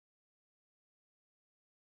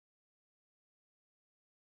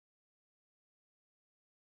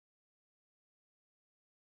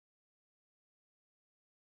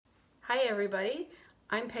Hi everybody,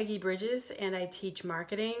 I'm Peggy Bridges and I teach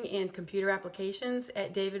marketing and computer applications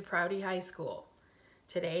at David Prouty High School.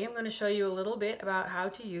 Today I'm going to show you a little bit about how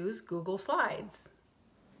to use Google Slides.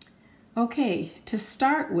 Okay, to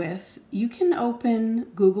start with, you can open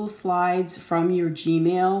Google Slides from your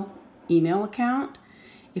Gmail email account.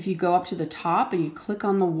 If you go up to the top and you click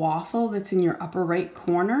on the waffle that's in your upper right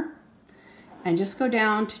corner and just go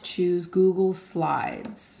down to choose Google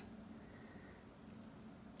Slides.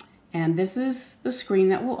 And this is the screen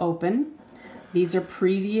that will open. These are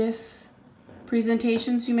previous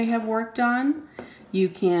presentations you may have worked on. You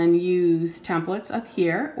can use templates up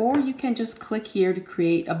here, or you can just click here to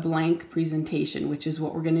create a blank presentation, which is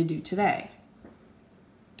what we're going to do today.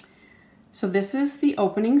 So this is the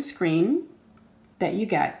opening screen that you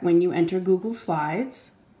get when you enter Google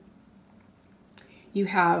Slides. You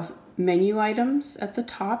have menu items at the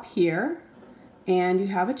top here, and you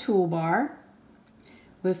have a toolbar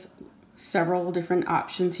with several different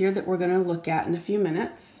options here that we're going to look at in a few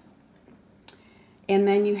minutes. And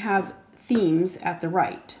then you have themes at the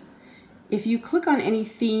right. If you click on any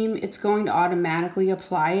theme, it's going to automatically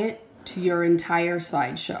apply it to your entire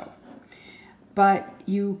slideshow. But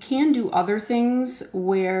you can do other things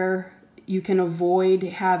where you can avoid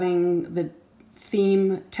having the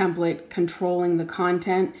theme template controlling the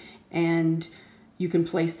content, and you can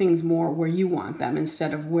place things more where you want them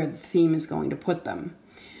instead of where the theme is going to put them.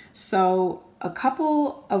 So a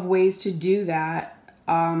couple of ways to do that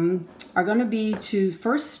are going to be to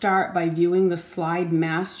first start by viewing the slide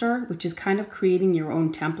master, which is kind of creating your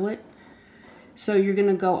own template. So you're going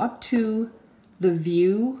to go up to the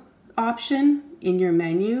view option in your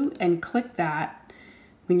menu and click that.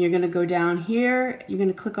 When you're going to go down here, you're going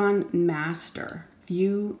to click on master,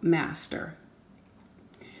 view master.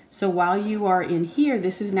 So while you are in here,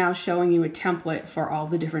 this is now showing you a template for all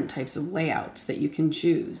the different types of layouts that you can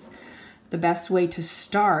choose. The best way to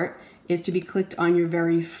start is to be clicked on your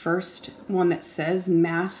very first one that says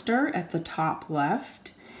Master at the top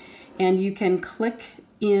left. And you can click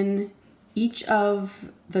in each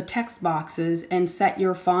of the text boxes and set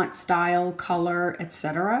your font style, color,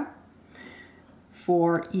 etc.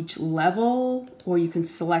 for each level, or you can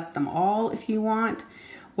select them all if you want.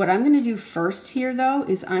 What I'm going to do first here though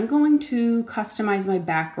is I'm going to customize my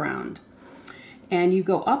background. And you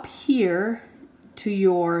go up here to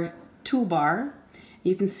your toolbar.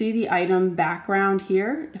 You can see the item background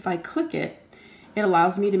here. If I click it, it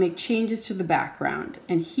allows me to make changes to the background.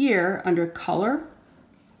 And here under color,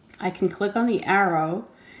 I can click on the arrow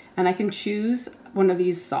and I can choose one of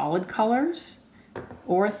these solid colors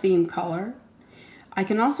or a theme color. I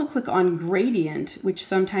can also click on gradient, which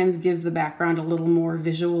sometimes gives the background a little more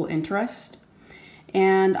visual interest.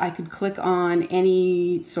 And I could click on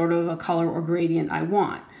any sort of a color or gradient I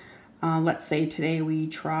want. Let's say today we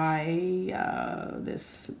try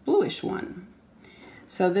this bluish one.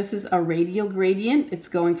 So this is a radial gradient. It's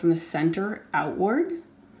going from the center outward.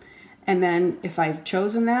 And then if I've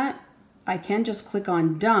chosen that, I can just click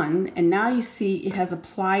on done. And now you see it has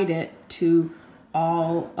applied it to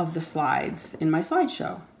all of the slides in my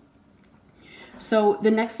slideshow. So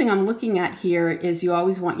the next thing I'm looking at here is you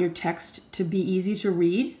always want your text to be easy to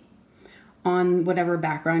read on whatever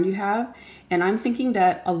background you have. And I'm thinking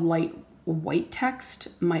that a light white text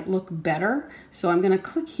might look better. So I'm going to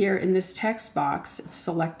click here in this text box. It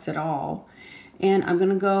selects it all. And I'm going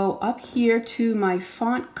to go up here to my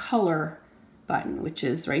font color button, which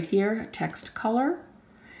is right here, text color.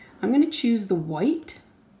 I'm going to choose the white.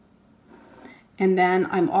 And then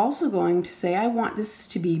I'm also going to say I want this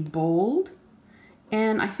to be bold,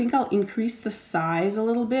 and I think I'll increase the size a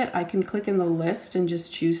little bit. I can click in the list and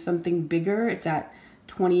just choose something bigger. It's at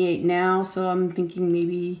 28 now, so I'm thinking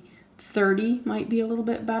maybe 30 might be a little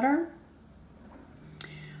bit better.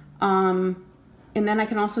 And then I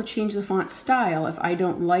can also change the font style. If I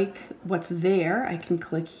don't like what's there, I can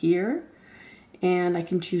click here and I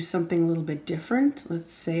can choose something a little bit different.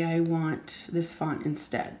 Let's say I want this font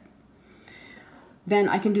instead. Then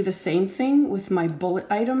I can do the same thing with my bullet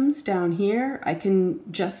items down here. I can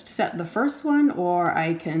just set the first one, or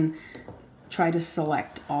I can try to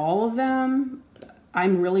select all of them.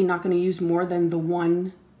 I'm really not going to use more than the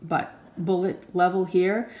one bullet level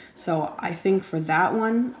here. So I think for that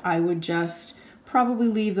one, I would just probably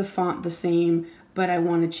leave the font the same, but I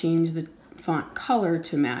want to change the font color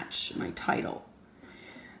to match my title.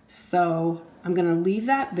 So I'm going to leave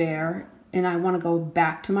that there. And I want to go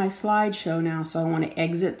back to my slideshow now, so I want to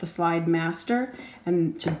exit the slide master.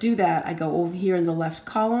 And to do that, I go over here in the left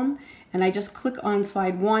column, and I just click on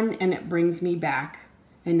slide 1, and it brings me back.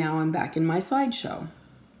 And now I'm back in my slideshow.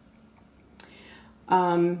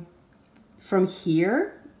 From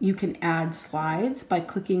here, you can add slides by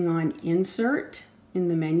clicking on Insert in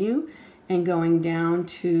the menu and going down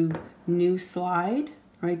to New Slide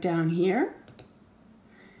right down here.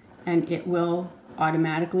 And it will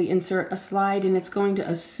automatically insert a slide, and it's going to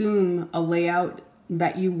assume a layout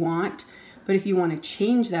that you want. But if you want to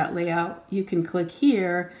change that layout, you can click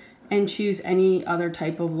here and choose any other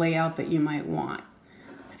type of layout that you might want.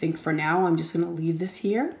 I think for now, I'm just going to leave this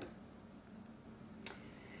here.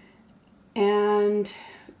 And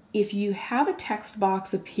if you have a text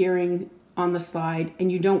box appearing on the slide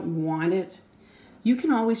and you don't want it, you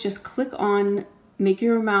can always just click on, make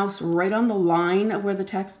your mouse right on the line of where the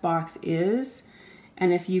text box is.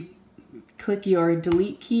 And if you click your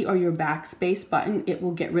delete key or your backspace button, it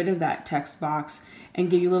will get rid of that text box and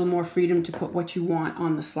give you a little more freedom to put what you want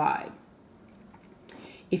on the slide.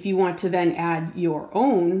 If you want to then add your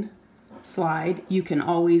own slide, you can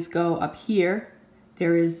always go up here.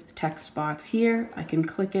 There is a text box here. I can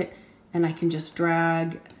click it and I can just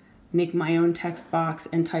drag, make my own text box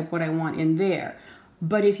and type what I want in there.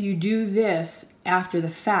 But if you do this after the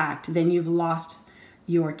fact, then you've lost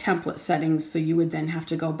your template settings, so you would then have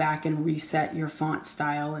to go back and reset your font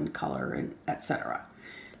style and color and etc.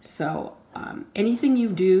 So anything you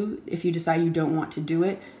do, if you decide you don't want to do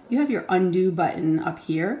it, you have your undo button up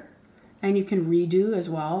here, and you can redo as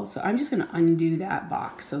well. So I'm just going to undo that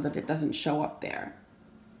box so that it doesn't show up there.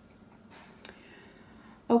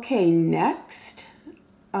 Okay, next,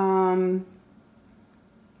 you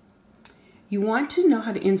want to know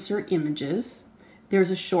how to insert images.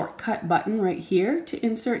 There's a shortcut button right here to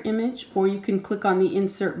insert image, or you can click on the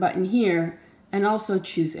insert button here and also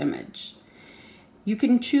choose image. You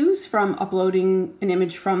can choose from uploading an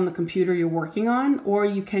image from the computer you're working on, or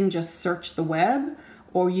you can just search the web,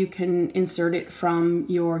 or you can insert it from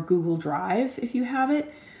your Google Drive if you have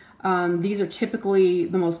it. These are typically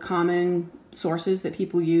the most common sources that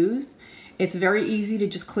people use. It's very easy to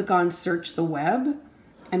just click on search the web,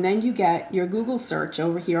 and then you get your Google search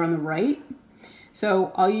over here on the right.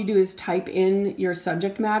 So all you do is type in your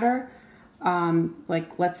subject matter.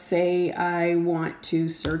 Like let's say I want to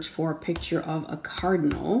search for a picture of a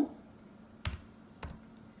cardinal.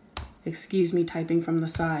 Excuse me typing from the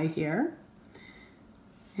side here.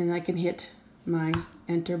 And I can hit my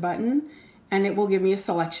enter button, and it will give me a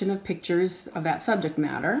selection of pictures of that subject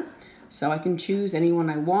matter. So I can choose any one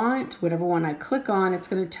I want. Whatever one I click on, it's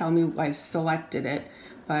going to tell me I've selected it.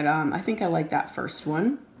 But I think I like that first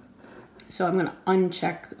one. So I'm going to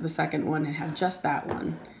uncheck the second one and have just that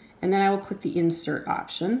one. And then I will click the insert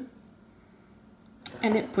option,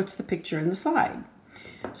 and it puts the picture in the slide.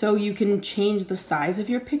 So you can change the size of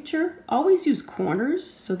your picture. Always use corners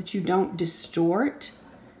so that you don't distort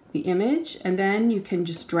the image, and then you can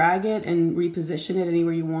just drag it and reposition it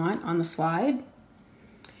anywhere you want on the slide.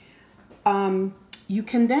 You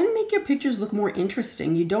can then make your pictures look more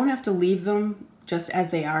interesting. You don't have to leave them just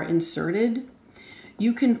as they are inserted.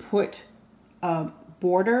 You can put a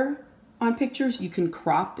border on pictures. You can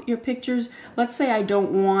crop your pictures. Let's say I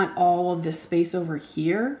don't want all of this space over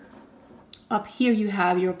here. Up here you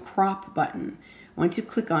have your crop button. Once you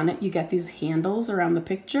click on it, you get these handles around the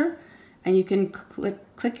picture, and you can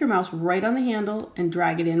click your mouse right on the handle and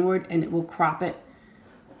drag it inward, and it will crop it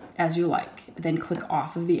as you like. Then click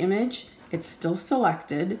off of the image. It's still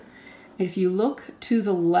selected. If you look to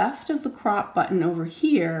the left of the crop button over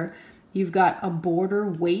here, you've got a border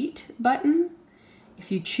weight button.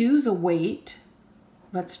 If you choose a weight,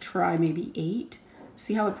 let's try maybe 8.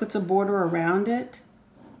 See how it puts a border around it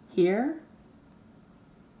here?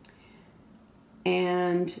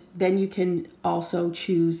 And then you can also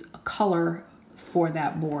choose a color for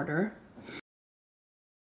that border.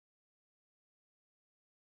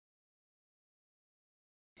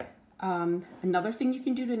 Another thing you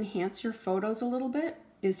can do to enhance your photos a little bit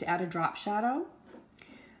is to add a drop shadow.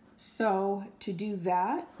 So to do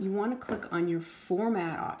that, you want to click on your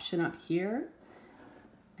format option up here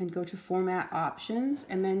and go to format options,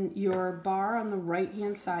 and then your bar on the right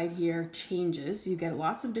hand side here changes. You get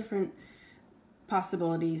lots of different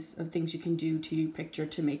possibilities of things you can do to your picture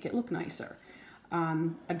to make it look nicer.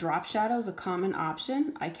 A drop shadow is a common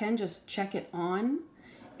option. I can just check it on,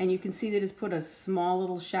 and you can see that it's put a small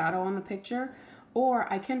little shadow on the picture,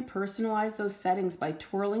 or I can personalize those settings by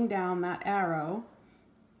twirling down that arrow,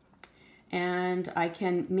 and I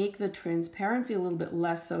can make the transparency a little bit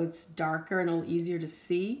less so it's darker and a little easier to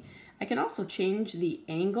see. I can also change the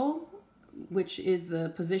angle, which is the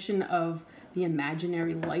position of the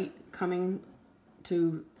imaginary light coming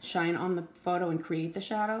to shine on the photo and create the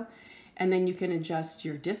shadow. And then you can adjust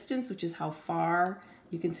your distance, which is how far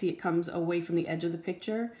you can see it comes away from the edge of the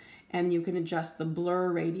picture. and you can adjust the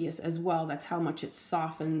blur radius as well. That's how much it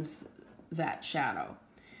softens that shadow.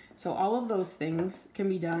 So all of those things can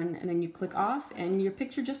be done, and then you click off and your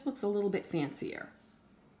picture just looks a little bit fancier.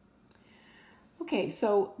 Okay,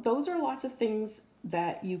 so those are lots of things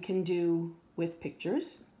that you can do with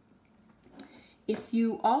pictures. If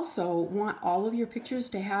you also want all of your pictures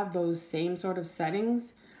to have those same sort of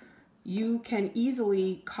settings, you can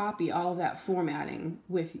easily copy all of that formatting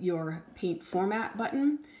with your Paint Format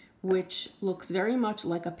button, which looks very much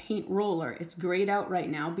like a paint roller. It's grayed out right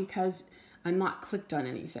now because I'm not clicked on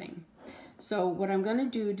anything. So what I'm going to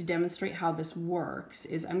do to demonstrate how this works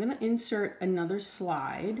is I'm going to insert another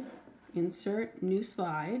slide, insert new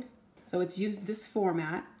slide. So it's used this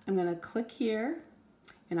format. I'm going to click here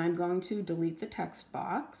and I'm going to delete the text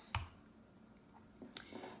box.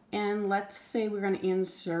 And let's say we're going to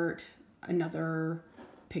insert another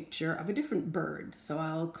picture of a different bird. So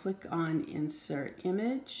I'll click on Insert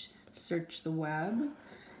Image, search the web,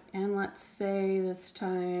 and let's say this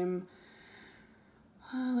time,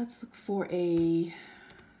 let's look for a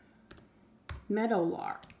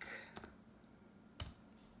meadowlark.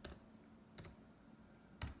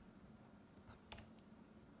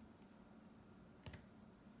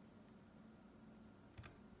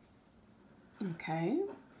 Okay,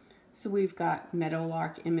 so we've got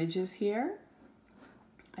meadowlark images here.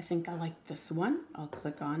 I think I like this one. I'll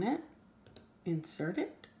click on it, insert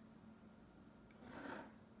it,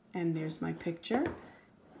 and there's my picture.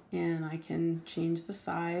 And I can change the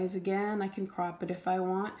size again. I can crop it if I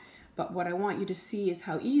want. But what I want you to see is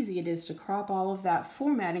how easy it is to crop all of that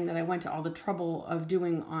formatting that I went to all the trouble of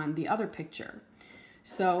doing on the other picture.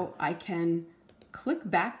 So I can click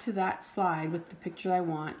back to that slide with the picture I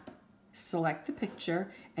want, select the picture,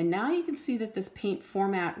 and now you can see that this Paint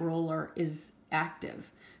Format roller is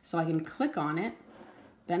active. So I can click on it,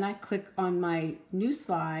 then I click on my new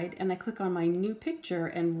slide, and I click on my new picture,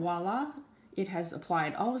 and voila, it has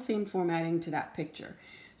applied all the same formatting to that picture.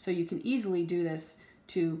 So you can easily do this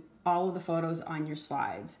to all of the photos on your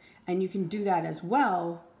slides. And you can do that as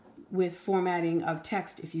well with formatting of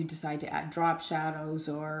text if you decide to add drop shadows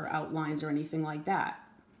or outlines or anything like that.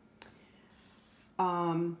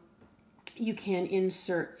 You can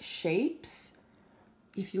insert shapes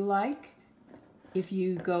if you like. If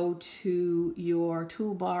you go to your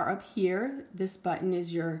toolbar up here, this button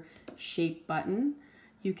is your shape button.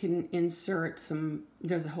 You can insert some,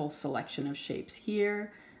 there's a whole selection of shapes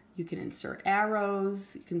here. You can insert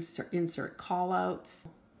arrows, you can insert callouts.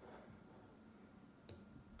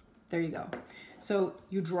 There you go. So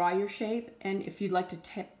you draw your shape, and if you'd like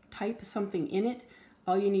to type something in it,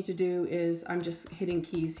 all you need to do is, I'm just hitting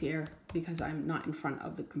keys here because I'm not in front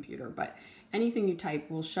of the computer, but anything you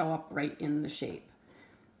type will show up right in the shape.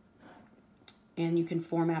 And you can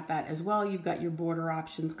format that as well. You've got your border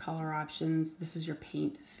options, color options. This is your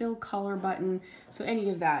paint fill color button. So any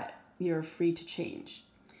of that, you're free to change.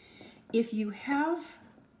 If you have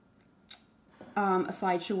a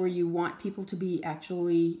slideshow where you want people to be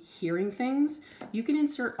actually hearing things, you can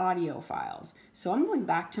insert audio files. So I'm going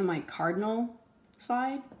back to my cardinal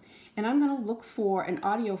slide, and I'm going to look for an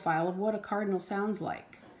audio file of what a cardinal sounds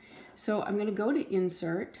like. So I'm going to go to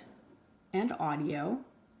Insert and Audio.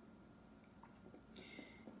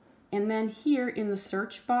 And then here in the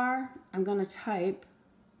search bar, I'm going to type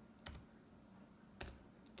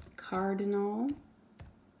cardinal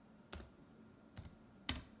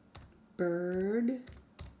bird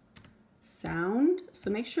sound. So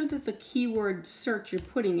make sure that the keyword search you're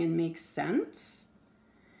putting in makes sense.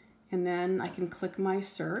 And then I can click my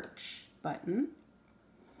search button.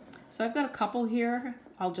 So I've got a couple here.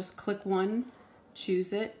 I'll just click one,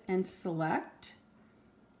 choose it, and select.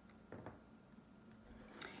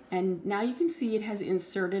 And now you can see it has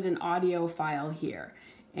inserted an audio file here.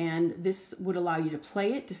 And this would allow you to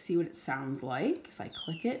play it to see what it sounds like. If I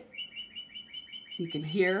click it, you can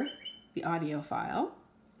hear the audio file.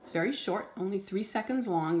 It's very short, only 3 seconds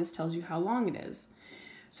long. This tells you how long it is.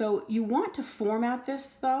 So you want to format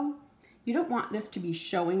this though. You don't want this to be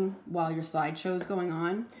showing while your slideshow is going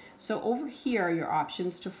on. So over here are your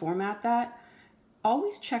options to format that.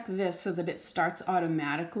 Always check this so that it starts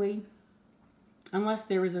automatically, unless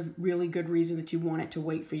there is a really good reason that you want it to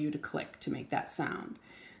wait for you to click to make that sound.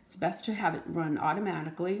 It's best to have it run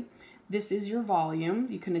automatically. This is your volume.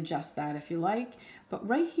 You can adjust that if you like. But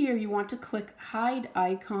right here, you want to click Hide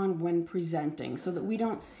Icon when presenting so that we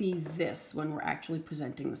don't see this when we're actually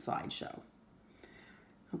presenting the slideshow.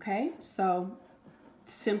 Okay, so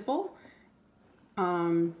simple.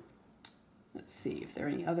 Let's see if there are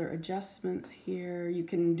any other adjustments here. You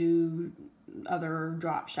can do other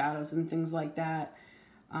drop shadows and things like that.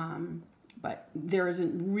 But there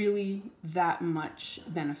isn't really that much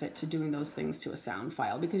benefit to doing those things to a sound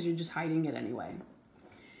file because you're just hiding it anyway,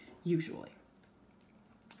 usually.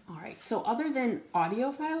 All right, so other than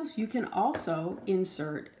audio files, you can also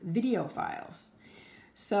insert video files.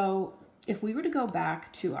 So if we were to go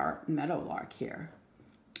back to our meadowlark here,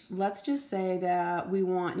 let's just say that we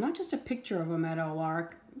want not just a picture of a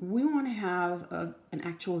meadowlark, we want to have an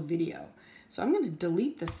actual video. So I'm going to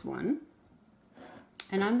delete this one,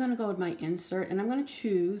 and I'm going to go with my insert, and I'm going to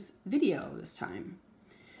choose video this time.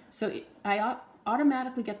 So I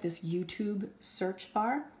automatically get this YouTube search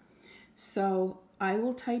bar. So I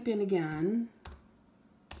will type in again,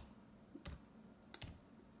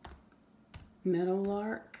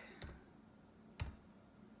 meadowlark,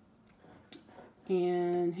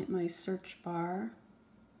 and hit my search bar.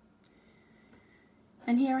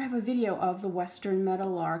 And here I have a video of the western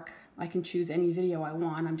meadowlark. I can choose any video I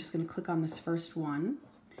want. I'm just going to click on this first one.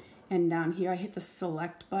 And down here I hit the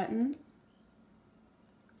select button,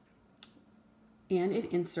 and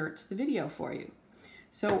it inserts the video for you.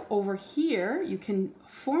 So over here, you can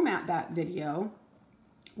format that video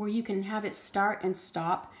where you can have it start and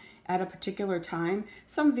stop at a particular time.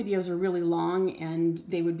 Some videos are really long and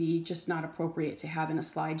they would be just not appropriate to have in a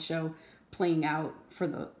slideshow playing out for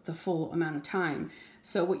the full amount of time.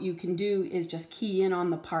 So what you can do is just key in on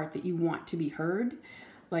the part that you want to be heard.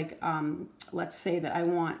 Like, let's say that I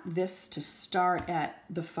want this to start at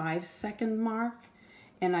the 5-second mark,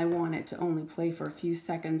 and I want it to only play for a few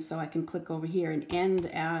seconds, so I can click over here and end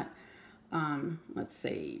at, let's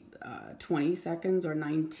say, 20 seconds or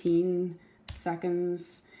 19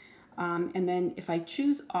 seconds. And then if I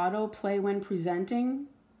choose auto play when presenting,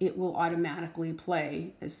 it will automatically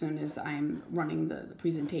play as soon as I'm running the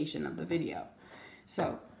presentation of the video.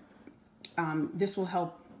 So this will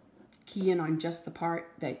help key in on just the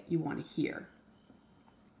part that you want to hear.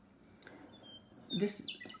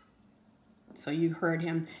 So you heard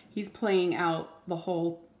him. He's playing out the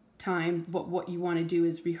whole time, but what you want to do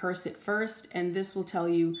is rehearse it first, and this will tell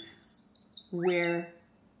you where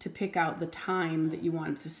to pick out the time that you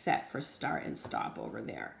want to set for start and stop over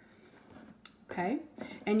there. Okay,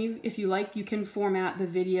 and if you like, you can format the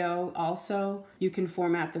video also. You can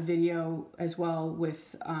format the video as well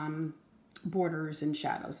with borders and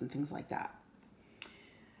shadows and things like that.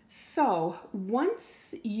 So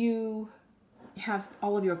once you have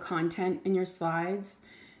all of your content in your slides,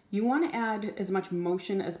 you want to add as much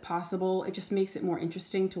motion as possible. It just makes it more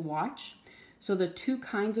interesting to watch. So the two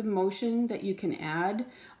kinds of motion that you can add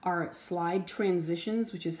are slide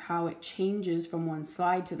transitions, which is how it changes from one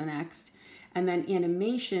slide to the next, and then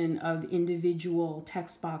animation of individual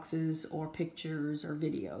text boxes or pictures or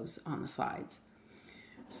videos on the slides.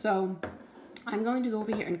 So I'm going to go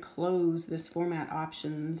over here and close this format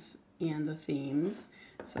options and the themes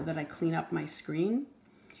so that I clean up my screen.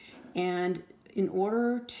 And in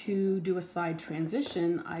order to do a slide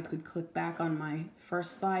transition, I could click back on my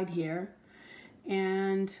first slide here,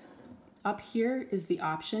 and up here is the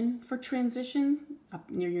option for transition up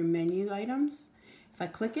near your menu items. If I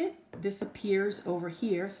click it, this appears over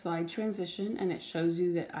here, slide transition, and it shows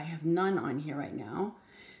you that I have none on here right now.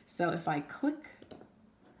 So if I click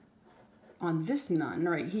on this none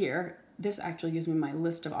right here, this actually gives me my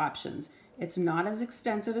list of options. It's not as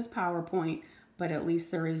extensive as PowerPoint, but at least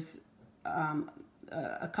there is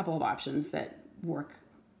a couple of options that work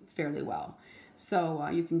fairly well. So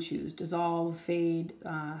you can choose dissolve, fade,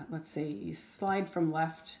 let's say slide from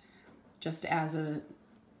left, just as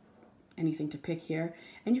anything to pick here.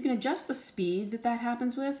 And you can adjust the speed that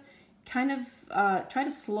happens with. Kind of try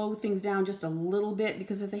to slow things down just a little bit,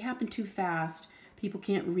 because if they happen too fast, people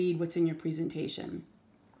can't read what's in your presentation.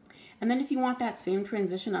 And then if you want that same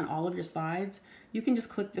transition on all of your slides, you can just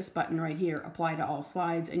click this button right here, apply to all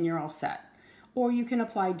slides, and you're all set. Or you can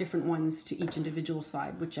apply different ones to each individual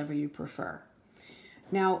slide, whichever you prefer.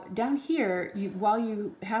 Now down here, while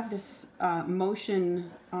you have this motion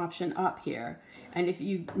option up here, and if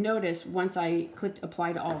you notice, once I clicked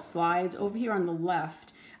apply to all slides, over here on the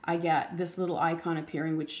left, I get this little icon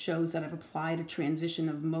appearing which shows that I've applied a transition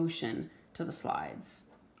of motion to the slides.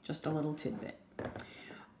 Just a little tidbit.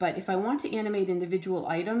 But if I want to animate individual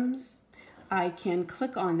items, I can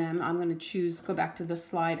click on them. I'm going to choose, go back to this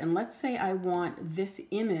slide, and let's say I want this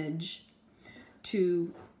image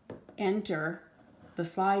to enter the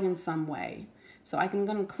slide in some way. So I'm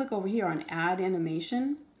going to click over here on add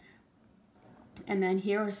animation, and then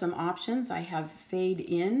here are some options. I have fade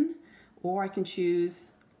in, or I can choose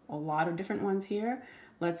a lot of different ones here.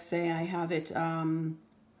 Let's say I have it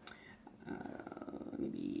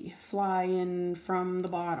maybe fly in from the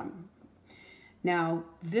bottom. Now,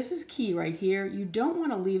 this is key right here. You don't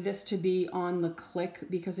want to leave this to be on the click,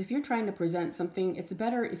 because if you're trying to present something, it's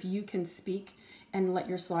better if you can speak and let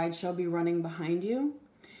your slideshow be running behind you.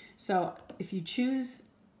 So if you choose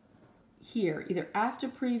here, either after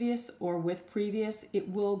previous or with previous, it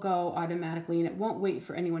will go automatically and it won't wait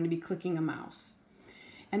for anyone to be clicking a mouse.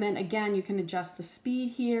 And then again, you can adjust the speed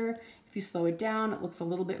here. If you slow it down, it looks a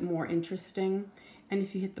little bit more interesting. And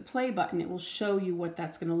if you hit the play button, it will show you what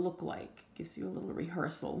that's going to look like. Gives you a little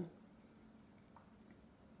rehearsal.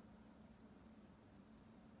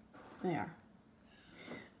 There.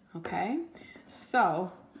 Okay,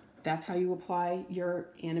 so that's how you apply your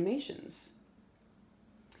animations.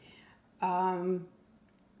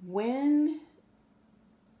 When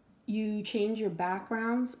you change your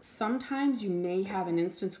backgrounds, sometimes you may have an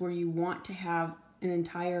instance where you want to have an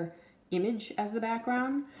entire image as the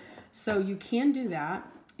background. So you can do that.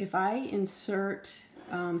 If I insert, see,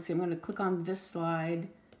 I'm going to click on this slide.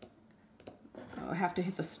 I have to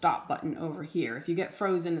hit the stop button over here. If you get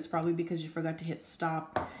frozen, it's probably because you forgot to hit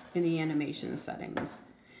stop in the animation settings.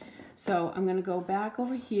 So I'm going to go back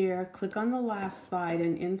over here, click on the last slide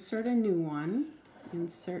and insert a new one.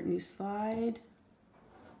 Insert new slide.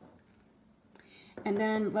 And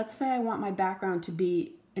then let's say I want my background to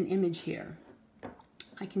be an image here.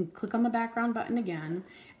 I can click on the background button again,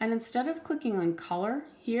 and instead of clicking on color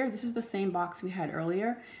here, this is the same box we had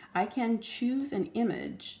earlier, I can choose an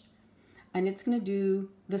image, and it's going to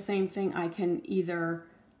do the same thing. I can either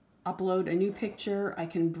upload a new picture, I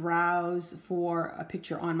can browse for a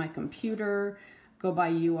picture on my computer, go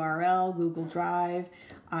by URL, Google Drive.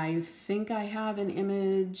 I think I have an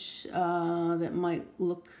image that might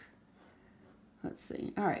look, let's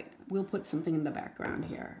see, all right, we'll put something in the background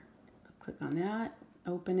here. Click on that.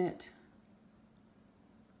 Open it,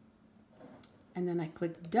 and then I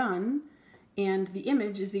click done, and the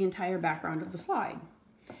image is the entire background of the slide.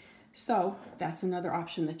 So that's another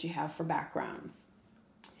option that you have for backgrounds.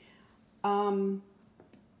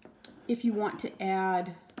 If you want to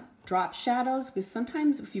add drop shadows, because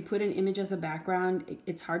sometimes if you put an image as a background,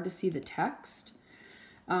 it's hard to see the text.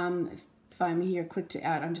 If I'm here, click to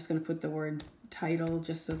add, I'm just going to put the word title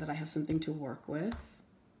just so that I have something to work with.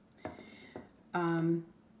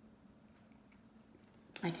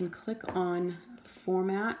 I can click on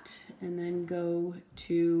format and then go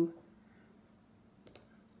to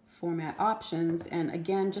format options, and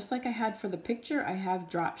again, just like I had for the picture, I have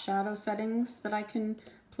drop shadow settings that I can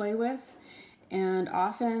play with, and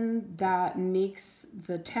often that makes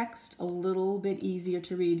the text a little bit easier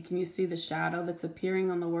to read. Can you see the shadow that's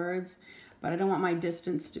appearing on the words? But I don't want my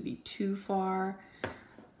distance to be too far.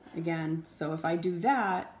 Again, so if I do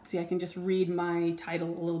that, see, I can just read my title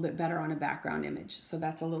a little bit better on a background image. So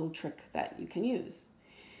that's a little trick that you can use.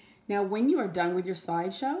 Now, when you are done with your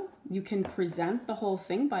slideshow, you can present the whole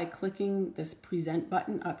thing by clicking this present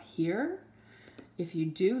button up here. If you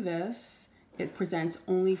do this, it presents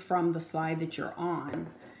only from the slide that you're on.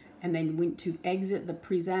 And then when to exit the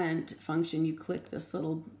present function, you click this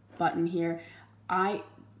little button here. I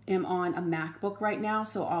am on a MacBook right now,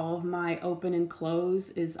 so all of my open and close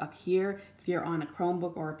is up here. If you're on a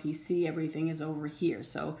Chromebook or a PC, everything is over here.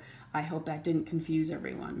 So I hope that didn't confuse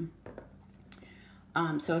everyone.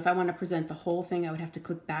 So if I want to present the whole thing, I would have to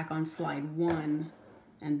click back on slide 1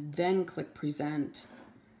 and then click present.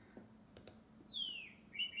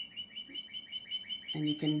 And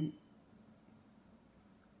you can,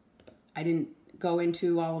 I didn't go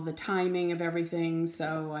into all of the timing of everything,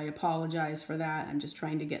 so I apologize for that. I'm just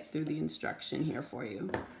trying to get through the instruction here for you.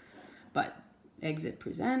 But exit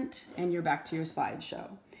present, and you're back to your slideshow.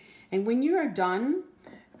 And when you are done,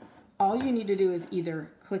 all you need to do is either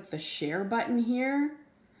click the share button here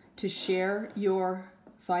to share your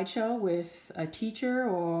slideshow with a teacher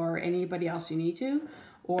or anybody else you need to,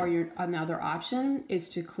 or another option is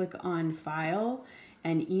to click on file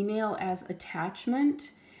and email as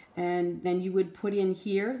attachment. And then you would put in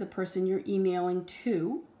here the person you're emailing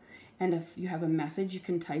to. And if you have a message, you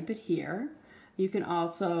can type it here. You can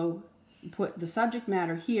also put the subject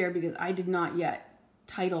matter here, because I did not yet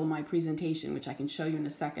title my presentation, which I can show you in a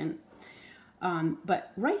second.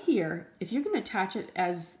 But right here, if you're going to attach it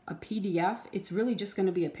as a PDF, it's really just going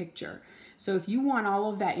to be a picture. So if you want all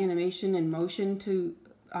of that animation and motion to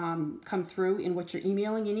come through in what you're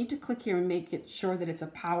emailing, you need to click here and make it sure that it's a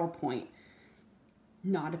PowerPoint,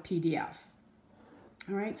 not a PDF.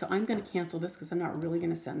 All right, so I'm going to cancel this because I'm not really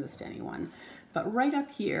going to send this to anyone. But right up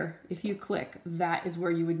here, if you click, that is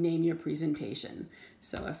where you would name your presentation.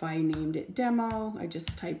 So if I named it demo, I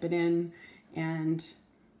just type it in and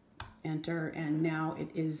enter, and now it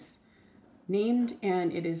is named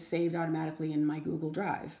and it is saved automatically in my Google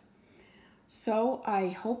Drive. So I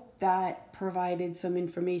hope that provided some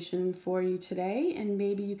information for you today, and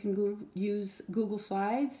maybe you can use Google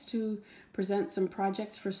Slides to present some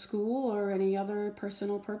projects for school or any other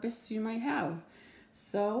personal purpose you might have.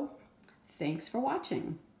 So thanks for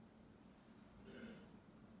watching.